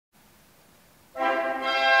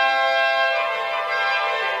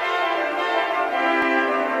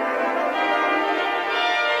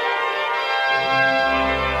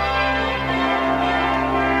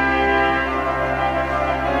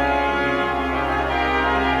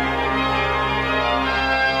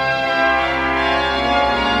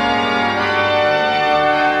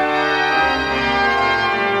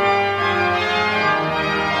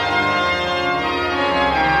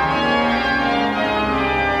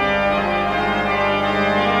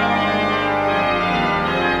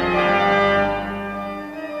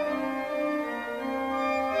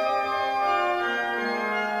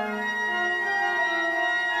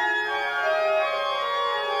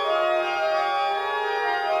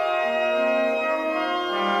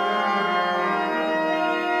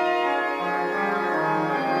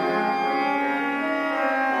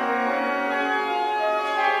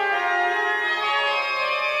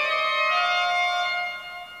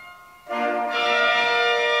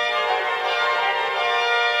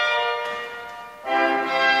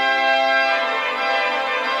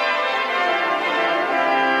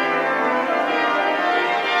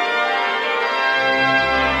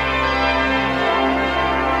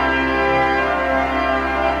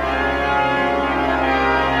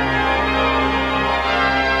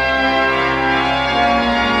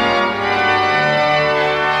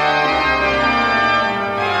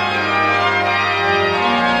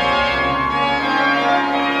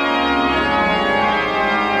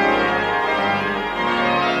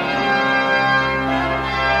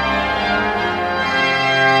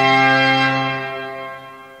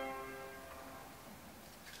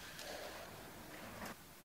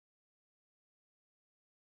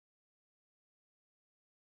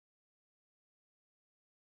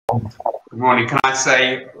Good morning. Can I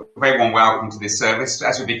say a very warm welcome to this service.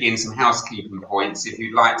 As we begin, some housekeeping points. If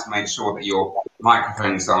you'd like to make sure that your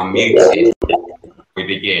microphones are muted, we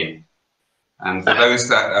begin. And for those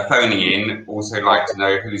that are phoning in, also like to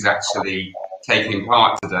know who's actually taking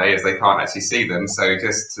part today, as they can't actually see them. So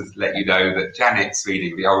just to let you know that Janet's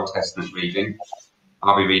reading the Old Testament reading.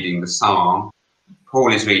 I'll be reading the Psalm.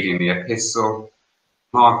 Paul is reading the Epistle.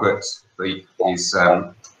 Margaret is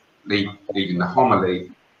leading the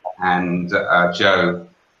homily. And Joe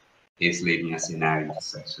is leading us in our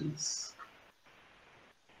intercessions.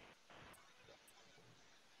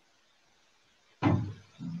 In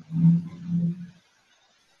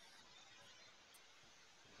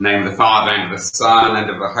the name of the Father, and of the Son,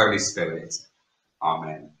 and of the Holy Spirit.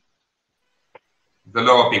 Amen. The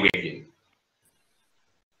Lord be with you.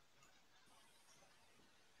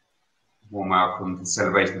 Warm welcome to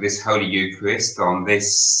celebrate this Holy Eucharist on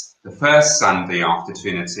this, the first Sunday after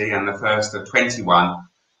Trinity, and the first of 21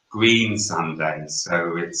 green Sundays.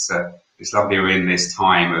 So it's lovely we're in this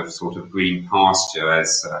time of sort of green pasture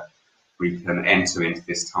as we can enter into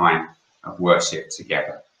this time of worship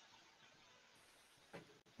together.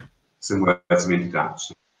 Some words of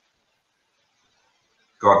introduction.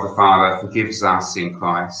 God the Father forgives us in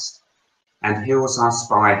Christ and heals us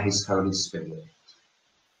by his Holy Spirit.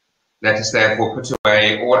 Let us therefore put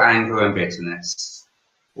away all anger and bitterness,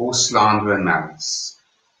 all slander and malice,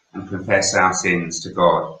 and confess our sins to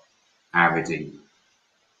God, our Redeemer.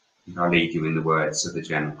 And I'll lead you in the words of the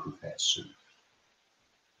General Confession.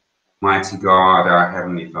 Mighty God, our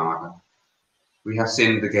Heavenly Father, we have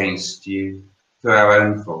sinned against you through our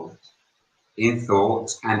own fault, in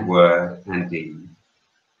thought and word and deed,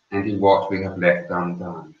 and in what we have left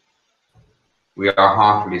undone. We are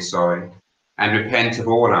heartily sorry and repent of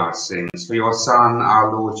all our sins for your Son,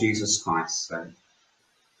 our Lord Jesus Christ's sake.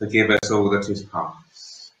 Forgive us all that is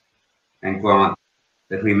past, and grant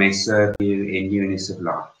that we may serve you in newness of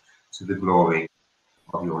life, to the glory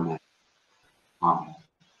of your name. Amen.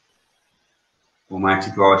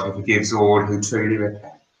 Almighty God, who forgives all who truly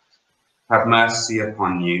repent, have mercy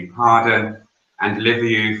upon you, pardon and deliver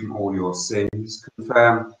you from all your sins,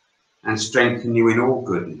 confirm and strengthen you in all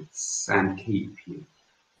goodness, and keep you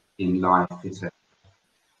in life eternal.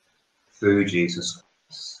 Through Jesus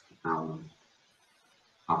Christ, our Lord.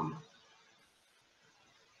 Amen.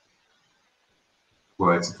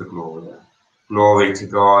 Words of the Gloria. Glory to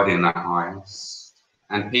God in the highest,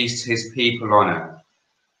 and peace to his people on earth.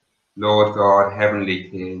 Lord God, heavenly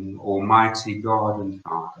King, almighty God and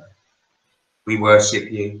Father, we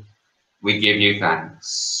worship you, we give you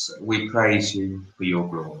thanks, we praise you for your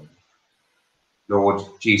glory. Lord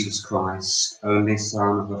Jesus Christ, only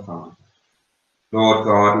Son of the Father, Lord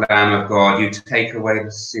God, Lamb of God, you take away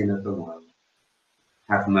the sin of the world.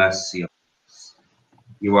 Have mercy on us.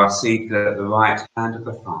 You are seated at the right hand of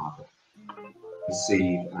the Father.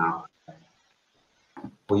 Receive our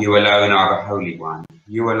prayer. For you alone are the Holy One.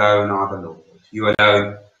 You alone are the Lord. You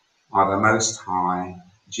alone are the Most High,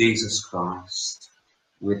 Jesus Christ,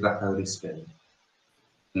 with the Holy Spirit,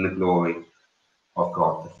 in the glory of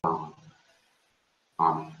God the Father.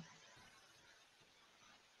 Amen.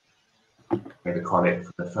 May the collect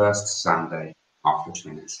for the first Sunday after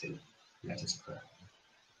Trinity. Let us pray.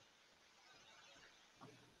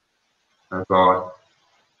 O God,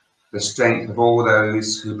 the strength of all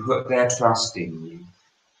those who put their trust in you,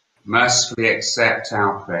 mercifully accept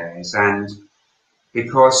our prayers, and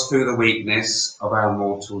because through the weakness of our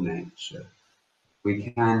mortal nature, we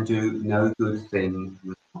can do no good thing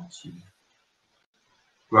without you,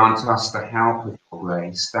 grant us the help of your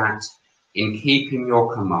grace, that in keeping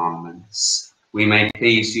your commandments, we may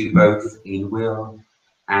please you both in will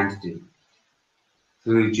and deed.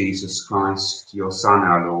 Through Jesus Christ, your Son,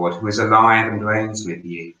 our Lord, who is alive and reigns with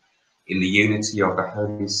you in the unity of the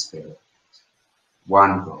Holy Spirit,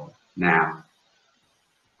 one God, now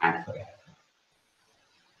and forever.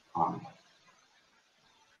 Amen.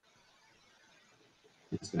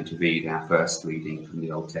 It's going to read our first reading from the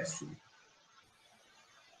Old Testament.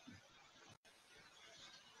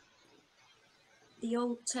 The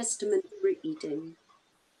Old Testament reading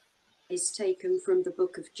is taken from the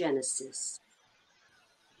book of Genesis.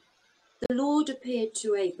 The Lord appeared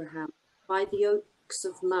to Abraham by the oaks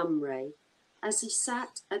of Mamre as he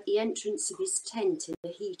sat at the entrance of his tent in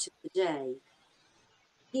the heat of the day.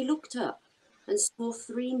 He looked up and saw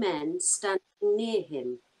 3 men standing near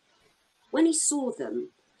him. When he saw them,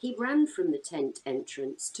 he ran from the tent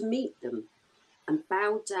entrance to meet them and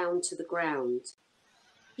bowed down to the ground.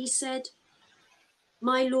 He said,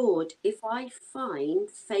 "My Lord, if I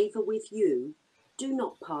find favour with you, do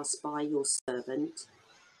not pass by your servant."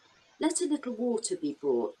 Let a little water be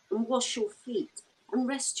brought, and wash your feet, and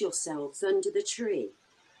rest yourselves under the tree.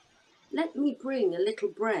 Let me bring a little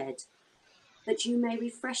bread, that you may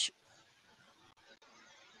refresh you,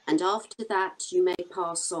 and after that you may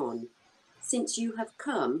pass on, since you have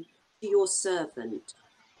come to your servant.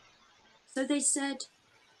 So they said,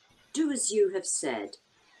 do as you have said.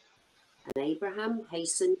 And Abraham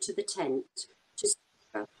hastened to the tent to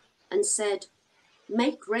Sarah and said,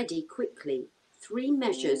 make ready quickly 3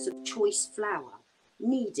 measures of choice flour,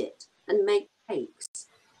 knead it, and make cakes.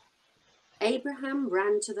 Abraham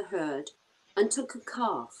ran to the herd and took a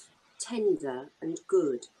calf, tender and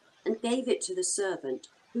good, and gave it to the servant,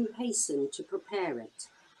 who hastened to prepare it.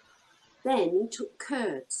 Then he took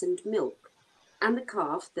curds and milk, and the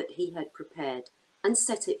calf that he had prepared, and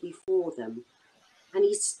set it before them. And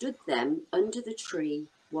he stood them under the tree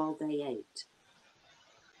while they ate.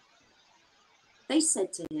 They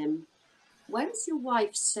said to him, where is your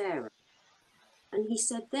wife Sarah? And he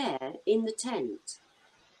said, there, in the tent.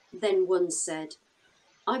 Then one said,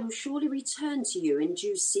 I will surely return to you in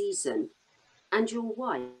due season, and your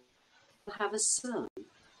wife will have a son.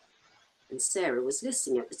 And Sarah was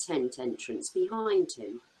listening at the tent entrance behind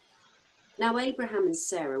him. Now Abraham and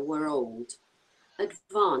Sarah were old,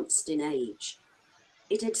 advanced in age.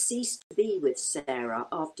 It had ceased to be with Sarah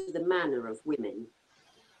after the manner of women.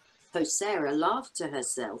 So Sarah laughed to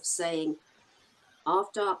herself, saying,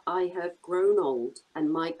 after I have grown old,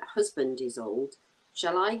 and my husband is old,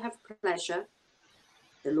 shall I have pleasure?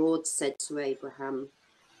 The Lord said to Abraham,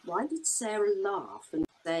 why did Sarah laugh and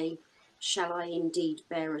say, shall I indeed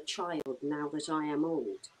bear a child now that I am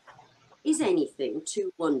old? Is anything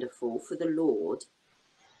too wonderful for the Lord?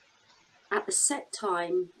 At the set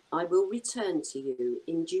time I will return to you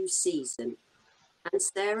in due season, and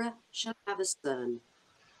Sarah shall have a son.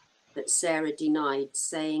 But Sarah denied,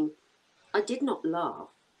 saying, I did not laugh,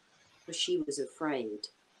 for she was afraid.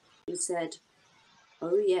 He said,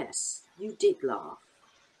 oh yes, you did laugh.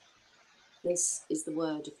 This is the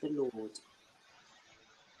word of the Lord.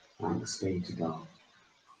 Thanks be to God.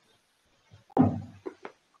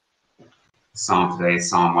 Psalm today is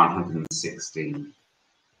Psalm 116.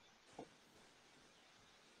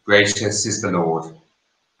 Gracious is the Lord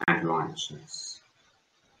and righteous.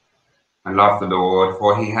 I love the Lord,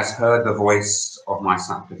 for he has heard the voice of my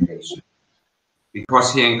supplication,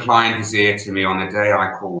 because he inclined his ear to me on the day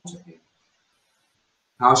I called to him.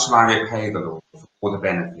 How shall I repay the Lord for all the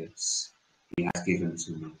benefits he has given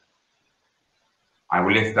to me? I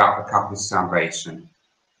will lift up the cup of salvation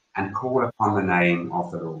and call upon the name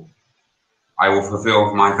of the Lord. I will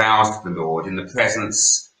fulfill my vows to the Lord in the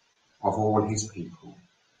presence of all his people.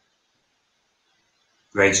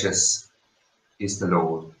 Gracious is the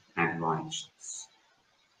Lord and righteous.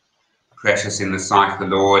 Precious in the sight of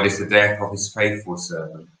the Lord is the death of his faithful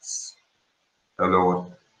servants. O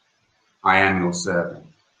Lord, I am your servant,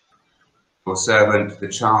 the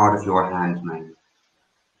child of your handmaid.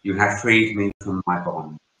 You have freed me from my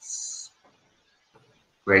bonds.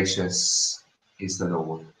 Gracious is the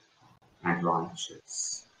Lord and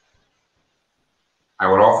righteous. I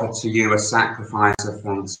will offer to you a sacrifice of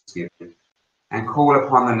thanksgiving and call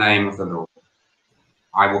upon the name of the Lord.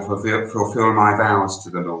 I will fulfill my vows to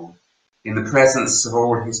the Lord in the presence of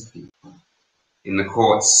all his people, in the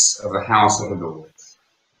courts of the house of the Lord,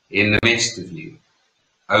 in the midst of you,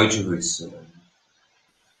 O Jerusalem.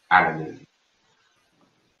 Alleluia.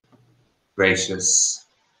 Gracious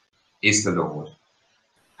is the Lord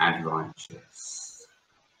and righteous.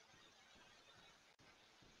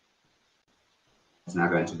 I'm now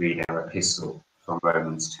going to read our epistle from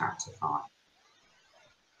Romans chapter 5.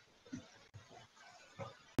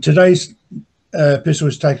 Today's epistle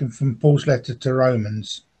is taken from Paul's letter to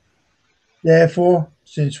Romans. Therefore,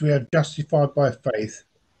 since we are justified by faith,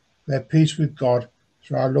 we have peace with God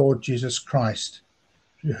through our Lord Jesus Christ,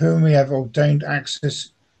 through whom we have obtained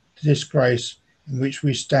access to this grace in which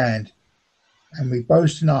we stand, and we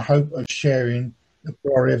boast in our hope of sharing the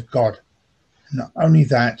glory of God. And not only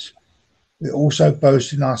that, we also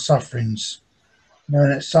boast in our sufferings, knowing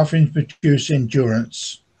that sufferings produce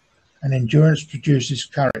endurance, and endurance produces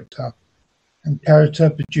character, and character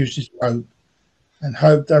produces hope, and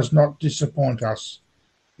hope does not disappoint us,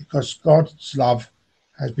 because God's love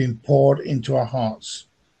has been poured into our hearts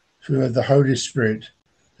through the Holy Spirit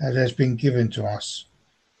that has been given to us.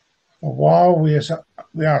 For while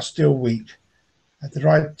we are still weak, at the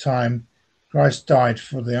right time Christ died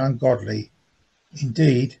for the ungodly.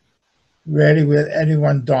 Indeed, rarely will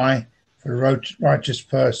anyone die for a righteous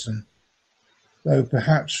person, though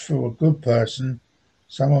perhaps for a good person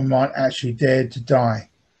someone might actually dare to die.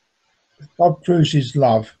 But God proves his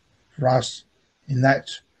love for us in that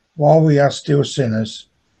While we are still sinners,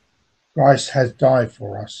 Christ has died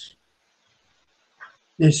for us.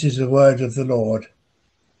 This is the word of the Lord.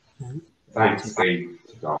 Thanks be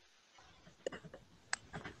to God.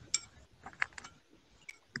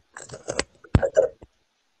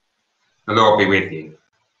 The Lord be with you.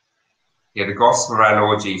 Hear the gospel of our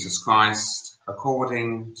Lord Jesus Christ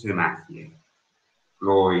according to Matthew.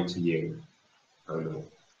 Glory to you, O Lord.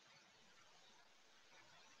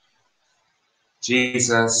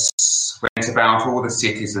 Jesus went about all the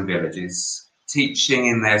cities and villages, teaching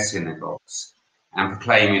in their synagogues and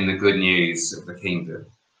proclaiming the good news of the kingdom,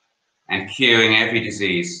 and curing every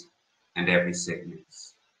disease and every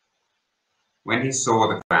sickness. When he saw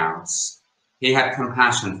the crowds, he had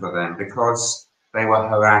compassion for them because they were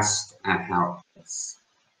harassed and helpless,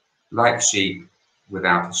 like sheep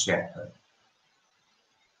without a shepherd.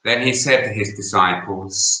 Then he said to his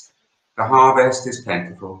disciples, "The harvest is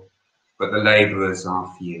plentiful, but the labourers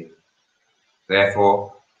are few.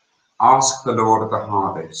 Therefore, ask the Lord of the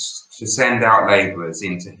harvest to send out labourers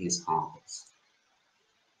into his harvest."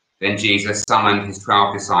 Then Jesus summoned his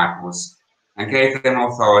 12 disciples and gave them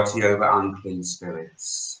authority over unclean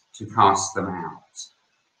spirits to cast them out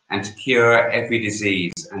and to cure every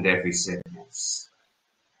disease and every sickness.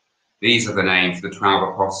 These are the names of the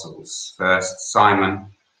 12 apostles. First,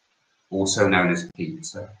 Simon, also known as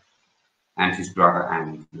Peter, and his brother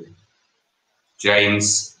Andrew.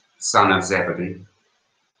 James, son of Zebedee,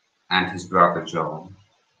 and his brother John.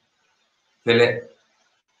 Philip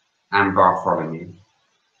and Bartholomew.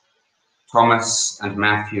 Thomas and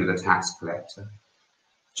Matthew the tax collector.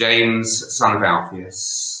 James, son of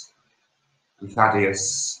Alphaeus, and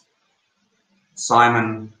Thaddeus,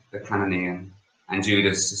 Simon the Cananean, and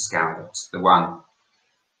Judas Iscariot, the one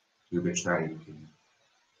who betrayed him.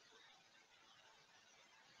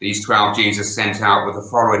 These 12 Jesus sent out with the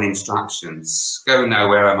following instructions: "Go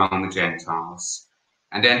nowhere among the Gentiles,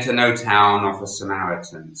 and enter no town of the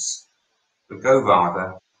Samaritans, but go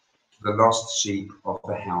rather to the lost sheep of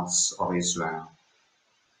the house of Israel.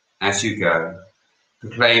 As you go,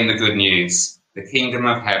 proclaim the good news: the kingdom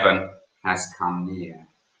of heaven has come near.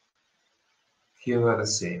 Cure the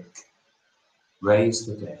sick, raise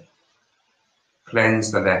the dead,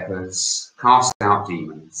 cleanse the lepers, cast out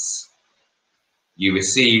demons. You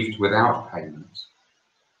received without payment,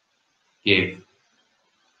 give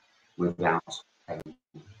without payment."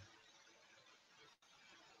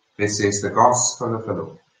 This is the gospel of the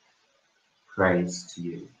Lord. Praise to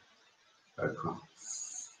you, O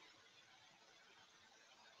Christ.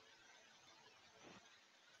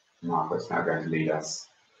 Margaret's now going to lead us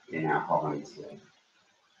in our homily today.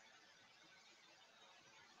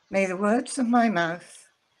 May the words of my mouth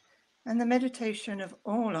and the meditation of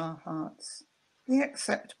all our hearts be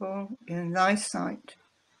acceptable in thy sight,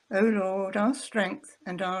 O Lord, our strength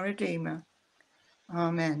and our Redeemer.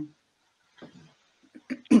 Amen.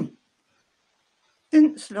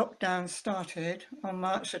 Since lockdown started on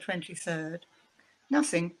March the 23rd,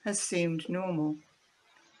 nothing has seemed normal.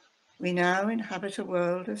 We now inhabit a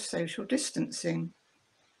world of social distancing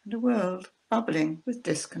and a world bubbling with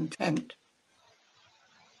discontent.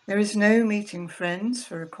 There is no meeting friends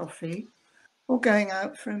for a coffee or going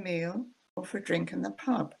out for a meal or for a drink in the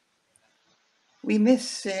pub. We miss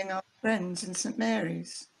seeing our friends in St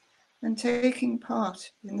Mary's and taking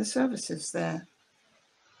part in the services there.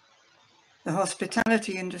 The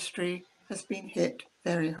hospitality industry has been hit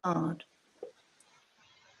very hard.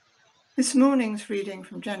 This morning's reading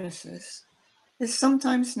from Genesis is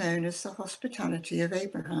sometimes known as the hospitality of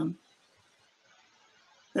Abraham.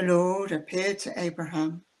 The Lord appeared to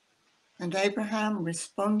Abraham, and Abraham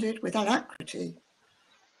responded with alacrity,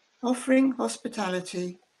 offering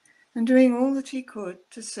hospitality and doing all that he could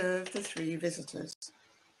to serve the 3 visitors.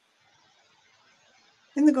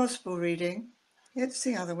 In the Gospel reading, it's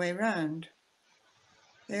the other way round.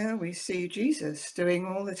 There we see Jesus doing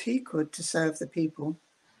all that he could to serve the people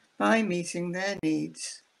by meeting their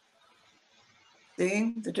needs.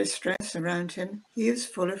 Seeing the distress around him, he is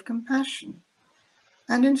full of compassion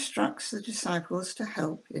and instructs the disciples to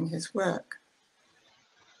help in his work.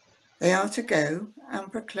 They are to go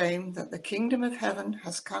and proclaim that the kingdom of heaven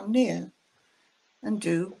has come near and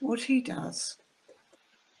do what he does.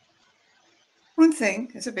 One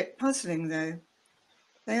thing is a bit puzzling, though.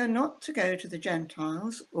 They are not to go to the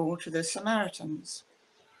Gentiles or to the Samaritans.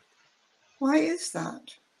 Why is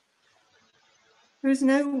that? There is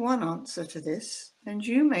no one answer to this, and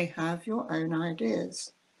you may have your own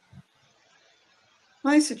ideas.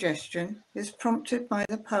 My suggestion is prompted by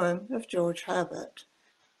the poem of George Herbert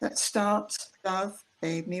that starts, "Love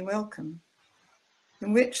bade me welcome,"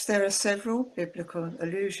 in which there are several biblical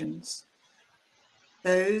allusions.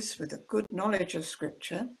 Those with a good knowledge of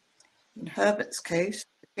Scripture, in Herbert's case,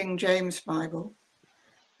 the King James Bible,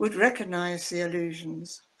 would recognise the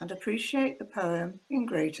allusions and appreciate the poem in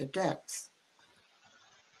greater depth.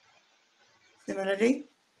 Similarly,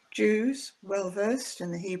 Jews well versed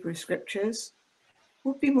in the Hebrew Scriptures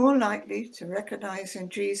would be more likely to recognise in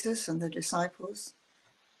Jesus and the disciples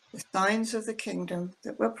the signs of the kingdom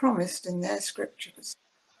that were promised in their Scriptures.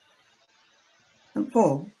 And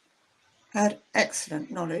Paul had excellent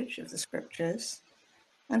knowledge of the Scriptures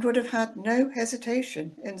and would have had no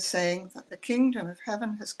hesitation in saying that the kingdom of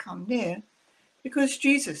heaven has come near because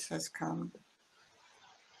Jesus has come.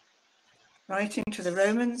 Writing to the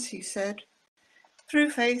Romans, he said,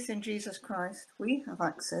 "Through faith in Jesus Christ, we have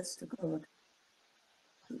access to God."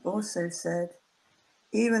 He also said,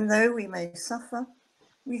 "Even though we may suffer,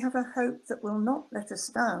 we have a hope that will not let us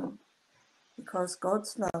down, because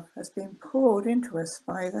God's love has been poured into us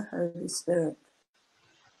by the Holy Spirit."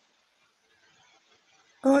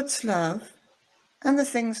 God's love and the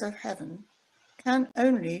things of heaven can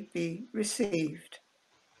only be received.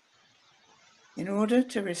 In order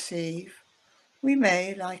to receive, we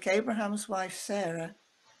may, like Abraham's wife Sarah,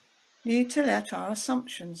 need to let our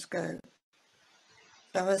assumptions go,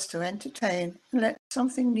 so as to entertain and let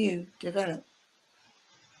something new develop.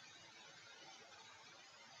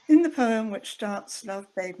 In the poem which starts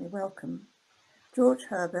 "Love Bade Me Welcome," George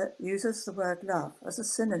Herbert uses the word love as a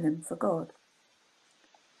synonym for God.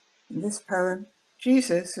 In this poem,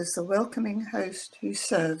 Jesus is the welcoming host who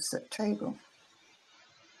serves at table.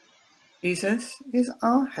 Jesus is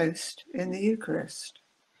our host in the Eucharist.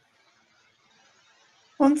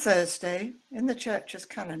 On Thursday, in the Church's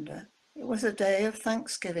calendar, it was a day of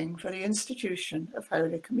thanksgiving for the institution of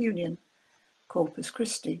Holy Communion, Corpus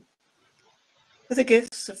Christi, for the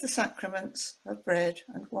gifts of the sacraments of bread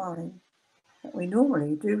and wine that we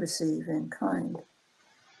normally do receive in kind.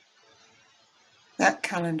 That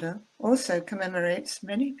calendar also commemorates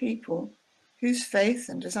many people whose faith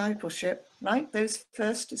and discipleship, like those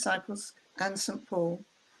first disciples and St. Paul,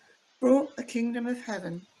 brought the kingdom of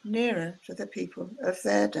heaven nearer to the people of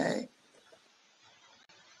their day.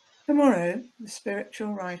 Tomorrow, the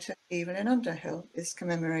spiritual writer Evelyn Underhill is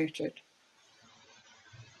commemorated.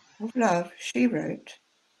 Of love, she wrote,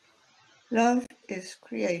 "Love is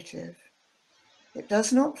creative. It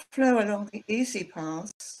does not flow along the easy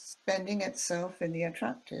paths, spending itself in the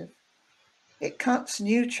attractive. It cuts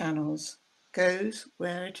new channels, goes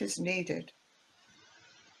where it is needed.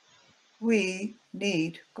 We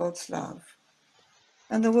need God's love,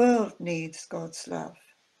 and the world needs God's love.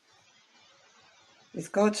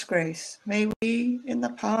 With God's grace, may we, in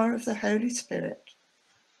the power of the Holy Spirit,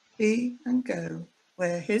 be and go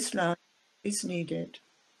where his love is needed.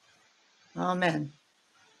 Amen."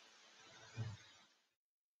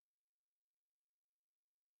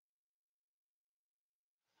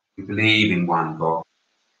 We believe in one God,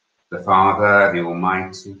 the Father, the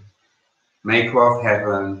Almighty, maker of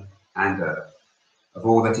heaven and earth, of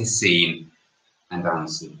all that is seen and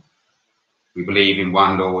unseen. We believe in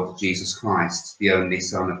one Lord Jesus Christ, the only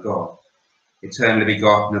Son of God, eternally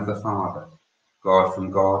begotten of the Father, God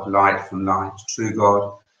from God, light from light, true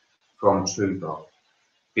God from true God,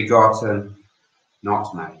 begotten,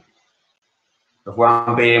 not made. Of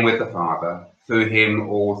one being with the Father, through him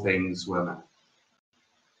all things were made.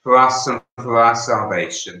 For us and for our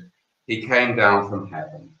salvation, he came down from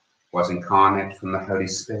heaven, was incarnate from the Holy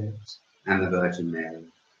Spirit and the Virgin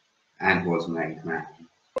Mary, and was made man.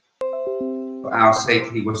 For our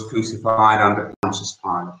sake he was crucified under Pontius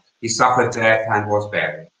Pilate. He suffered death and was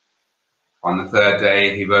buried. On the third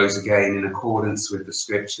day he rose again in accordance with the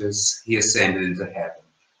Scriptures. He ascended into heaven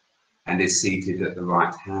and is seated at the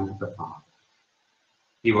right hand of the Father.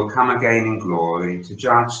 He will come again in glory to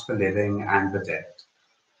judge the living and the dead,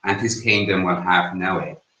 and his kingdom will have no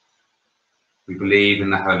end. We believe in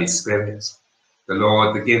the Holy Spirit, the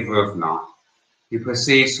Lord, the giver of life, who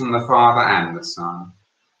proceeds from the Father and the Son,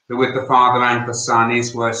 who with the Father and the Son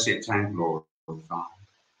is worshipped and glorified,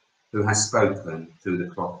 who has spoken through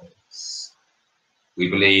the prophets. We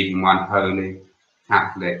believe in one holy,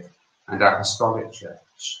 Catholic, and Apostolic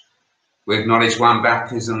Church. We acknowledge one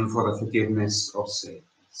baptism for the forgiveness of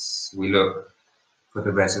sins. We look for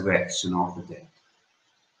the resurrection of the dead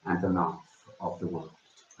and the life of the world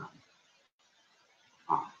to come.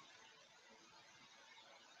 Amen.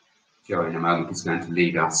 Joe in a moment is going to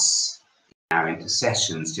lead us in our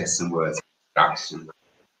intercessions, just some words of introduction.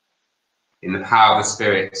 In the power of the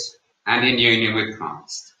Spirit and in union with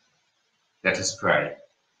Christ, let us pray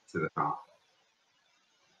to the Father.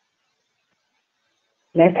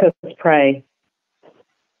 Let us pray.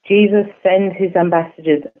 Jesus sends his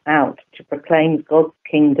ambassadors out to proclaim God's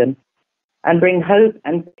kingdom and bring hope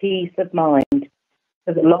and peace of mind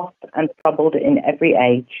to the lost and troubled in every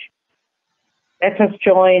age. Let us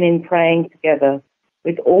join in praying together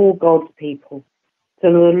with all God's people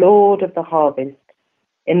to the Lord of the harvest,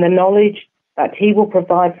 in the knowledge that he will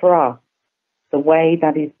provide for us the way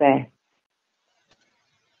that is best.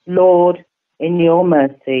 Lord, in your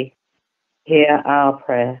mercy, hear our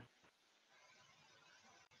prayer.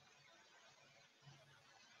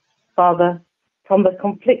 Father, from the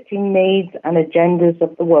conflicting needs and agendas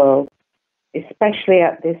of the world, especially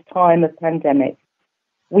at this time of pandemic,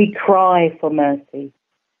 we cry for mercy,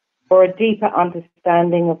 for a deeper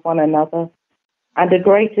understanding of one another, and a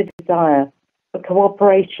greater desire for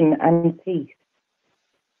cooperation and peace.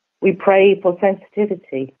 We pray for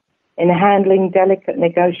sensitivity in handling delicate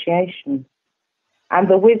negotiations and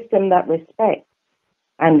the wisdom that respects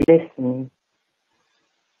and listens.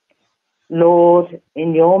 Lord,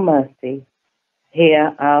 in your mercy,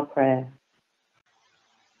 hear our prayer.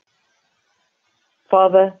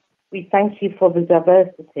 Father, we thank you for the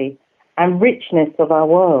diversity and richness of our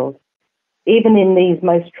world, even in these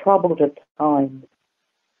most troubled of times,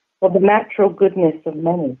 for the natural goodness of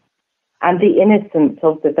many and the innocence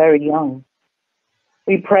of the very young.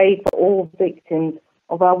 We pray for all victims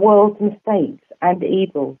of our world's mistakes and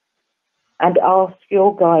evil, and ask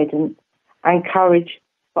your guidance and courage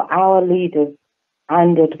for our leaders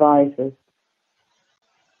and advisors.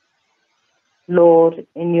 Lord,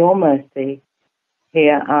 in your mercy,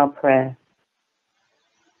 hear our prayer.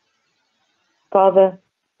 Father,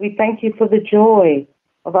 we thank you for the joy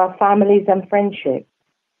of our families and friendships,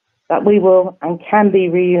 that we will and can be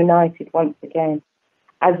reunited once again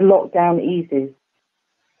as lockdown eases.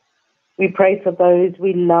 We pray for those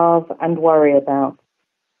we love and worry about,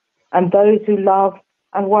 and those who love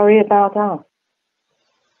and worry about us,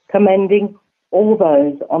 commending all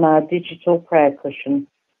those on our digital prayer cushion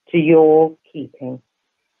to your keeping.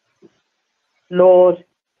 Lord,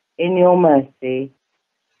 in your mercy,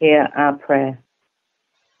 hear our prayer.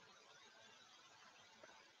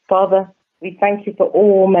 Father, we thank you for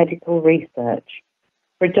all medical research,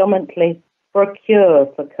 predominantly for a cure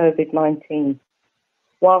for COVID-19,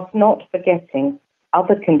 whilst not forgetting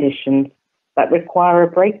other conditions that require a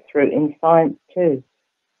breakthrough in science too.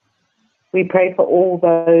 We pray for all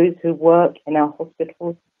those who work in our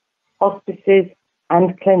hospitals, hospices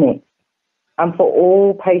and clinics, and for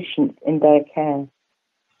all patients in their care.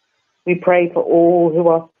 We pray for all who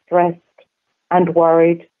are stressed and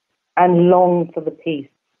worried and long for the peace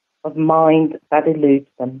of mind that eludes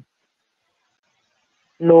them.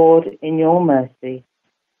 Lord, in your mercy,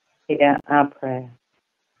 hear our prayer.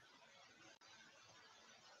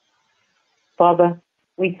 Father,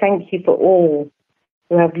 we thank you for all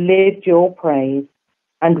who have lived your praise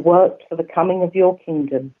and worked for the coming of your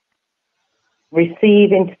kingdom.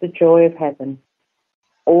 Receive into the joy of heaven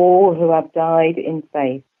all who have died in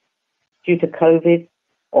faith due to COVID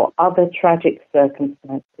or other tragic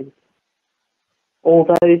circumstances. All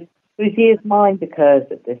those whose year's mind occurs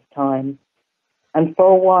at this time, and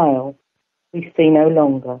for a while we see no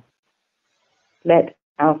longer. Let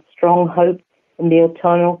our strong hope in the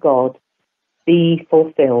eternal God be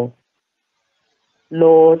fulfilled.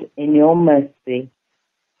 Lord, in your mercy,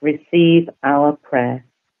 receive our prayer.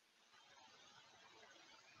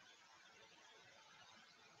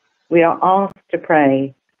 We are asked to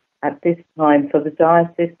pray at this time for the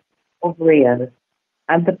Diocese of Rio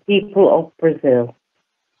and the people of Brazil,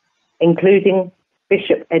 including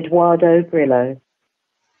Bishop Eduardo Grillo.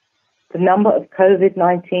 The number of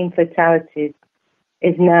COVID-19 fatalities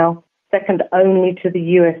is now second only to the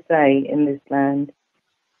USA in this land.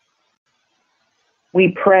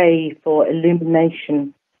 We pray for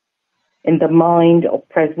illumination in the mind of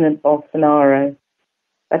President Bolsonaro,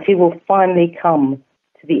 that he will finally come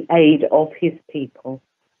to the aid of his people.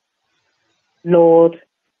 Lord,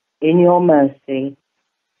 in your mercy,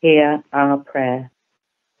 hear our prayer.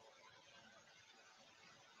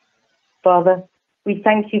 Father, we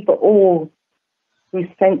thank you for all who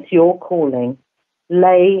sense your calling,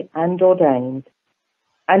 lay and ordained,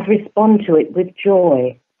 and respond to it with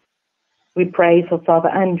joy. We pray for Fr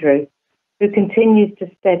Andrew, who continues to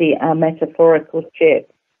steady our metaphorical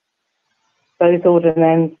ship. Those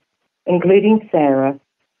ordinands, including Sarah,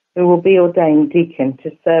 who will be ordained deacon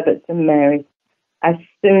to serve at St Mary's as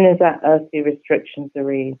soon as our earthly restrictions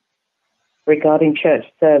are eased regarding church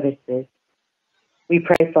services. We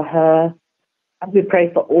pray for her, and we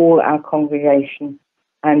pray for all our congregation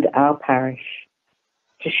and our parish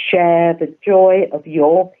to share the joy of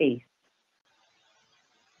your peace.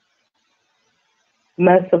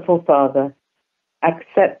 Merciful Father,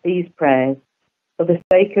 accept these prayers for the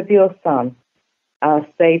sake of your Son, our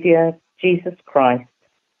Saviour, Jesus Christ.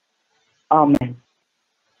 Amen.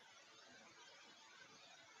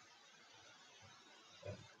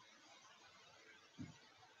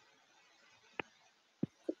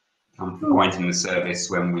 Come to the point in the service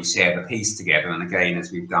when we share the peace together, and again,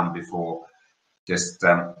 as we've done before, just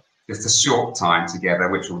a short time together,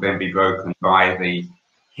 which will then be broken by the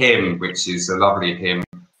hymn, which is a lovely hymn,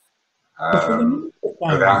 Thou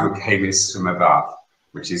Who Camest from Above,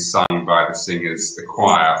 which is sung by the singers, the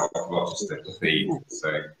choir of Rochester Cathedral.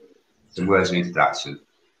 So, some words of introduction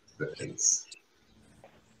to the peace.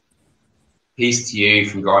 Peace to you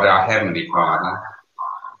from God our Heavenly Father.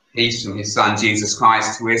 Peace from his Son, Jesus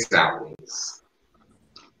Christ, who is our peace.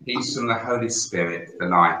 Peace from the Holy Spirit, the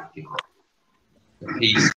life giver. The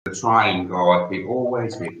peace of the triune God be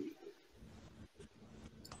always with you.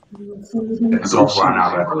 Let's offer one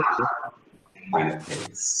another and a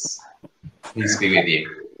peace. Peace be with you.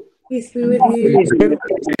 Peace be with you.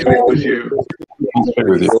 Peace be with you. Peace be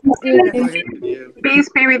with you. Peace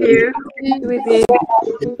be with you. Peace with you.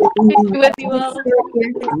 Peace be with you all. With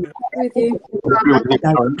you.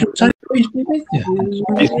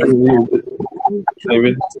 Peace be with you. Peace be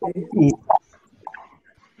with you.